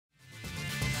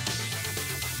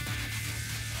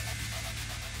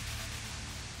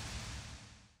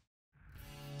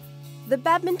The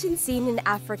badminton scene in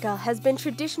Africa has been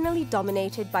traditionally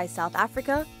dominated by South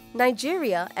Africa,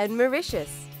 Nigeria, and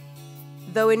Mauritius.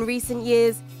 Though in recent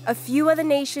years, a few other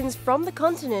nations from the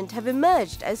continent have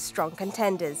emerged as strong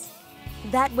contenders.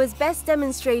 That was best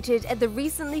demonstrated at the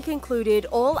recently concluded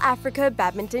All-Africa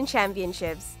Badminton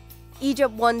Championships.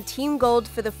 Egypt won team gold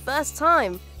for the first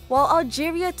time, while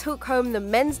Algeria took home the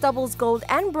men's doubles gold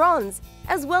and bronze,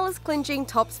 as well as clinching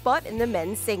top spot in the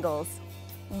men's singles.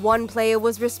 One player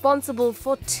was responsible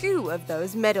for 2 of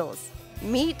those medals.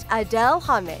 Meet Adel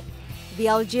Hamek. The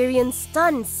Algerian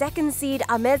stunned second seed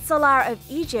Ahmed Salah of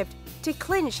Egypt to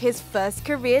clinch his first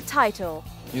career title.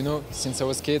 You know, since I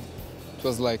was a kid, it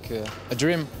was like a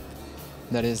dream.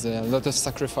 There is a lot of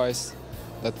sacrifice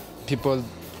that people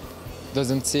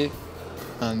doesn't see,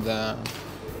 and that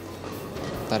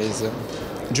is a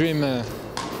dream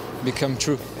become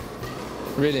true.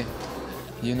 Really,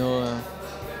 you know,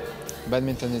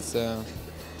 badminton is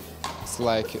it's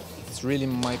really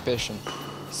my passion.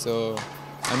 So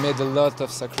I made a lot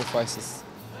of sacrifices,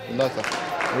 a lot of,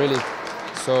 really.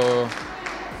 So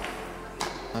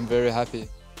I'm very happy.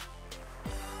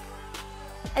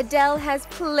 Adel has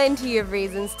plenty of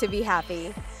reasons to be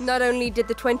happy. Not only did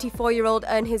the 24-year-old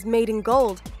earn his maiden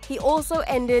gold, he also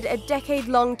ended a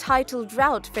decade-long title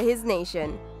drought for his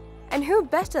nation. And who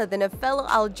better than a fellow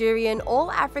Algerian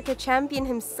All-Africa champion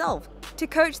himself to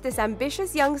coach this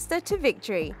ambitious youngster to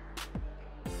victory?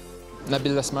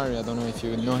 Nabil Asmari, I don't know if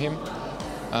you know him.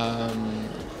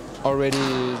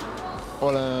 Already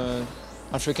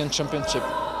All-African Championship.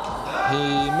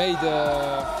 He made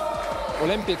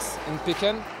Olympics in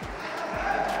Pekin,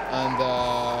 and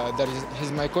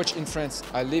he's my coach in France.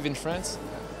 I live in France,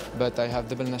 but I have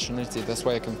double nationality. That's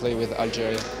why I can play with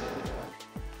Algeria.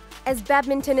 As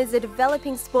badminton is a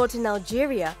developing sport in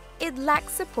Algeria, it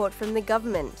lacks support from the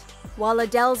government. While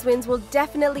Adel's wins will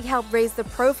definitely help raise the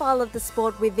profile of the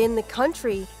sport within the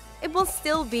country, it will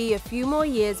still be a few more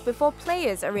years before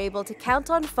players are able to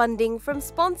count on funding from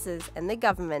sponsors and the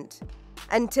government.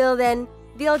 Until then,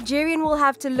 the Algerian will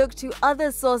have to look to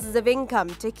other sources of income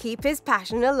to keep his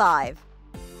passion alive.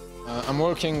 I'm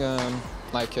working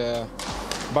like a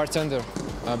bartender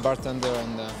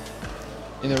and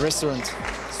in a restaurant.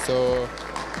 So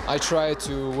I try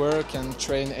to work and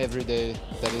train every day.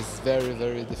 That is very,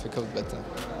 very difficult, but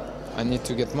I need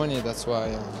to get money. That's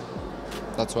why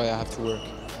I have to work.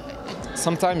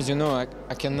 Sometimes, you know,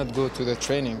 I cannot go to the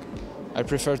training. I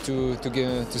prefer to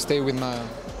stay with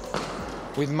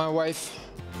my wife.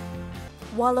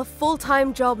 While a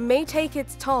full-time job may take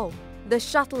its toll, the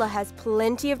shuttler has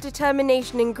plenty of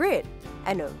determination and grit,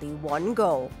 and only one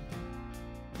goal: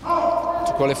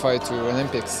 to qualify to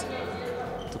Olympics.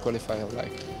 To qualify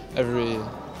like every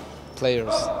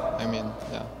players. I mean,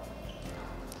 yeah.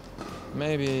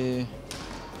 Maybe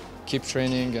keep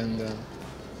training and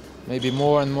maybe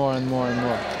more and more and more and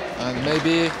more, and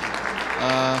maybe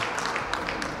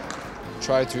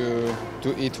try to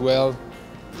eat well.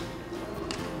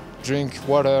 Drink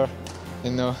water,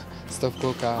 you know, stop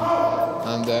coca,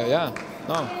 and yeah,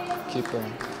 no, keep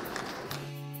going.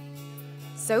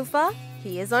 So far,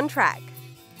 he is on track.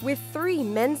 With 3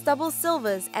 men's doubles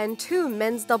silvers and 2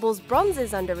 men's doubles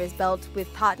bronzes under his belt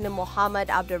with partner Mohamed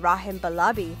Abderrahim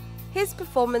Balabi, his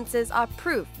performances are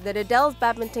proof that Adel's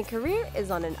badminton career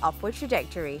is on an upward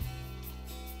trajectory.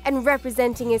 And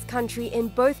representing his country in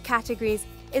both categories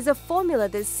is a formula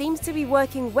that seems to be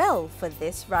working well for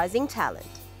this rising talent.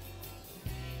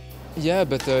 Yeah,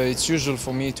 but it's usual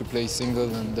for me to play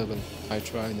single and double. I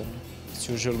tried. It's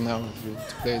usual now to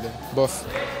play both.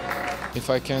 If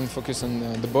I can focus on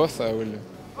the both, I will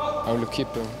keep.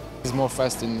 It's more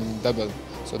fast in double,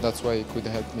 so that's why it could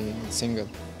help me in single.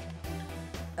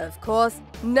 Of course,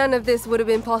 none of this would have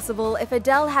been possible if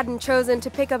Adel hadn't chosen to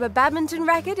pick up a badminton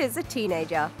racket as a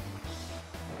teenager.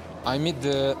 I meet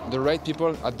the right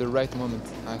people at the right moment.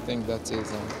 I think that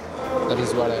is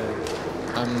what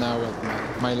I'm now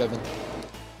at my level.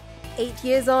 8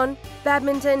 years on,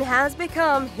 badminton has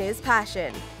become his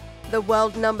passion. The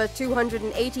world number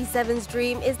 287's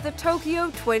dream is the Tokyo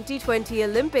 2020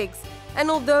 Olympics, and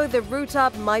although the route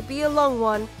up might be a long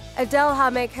one, Adel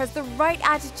Hamek has the right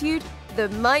attitude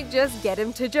that might just get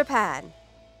him to Japan.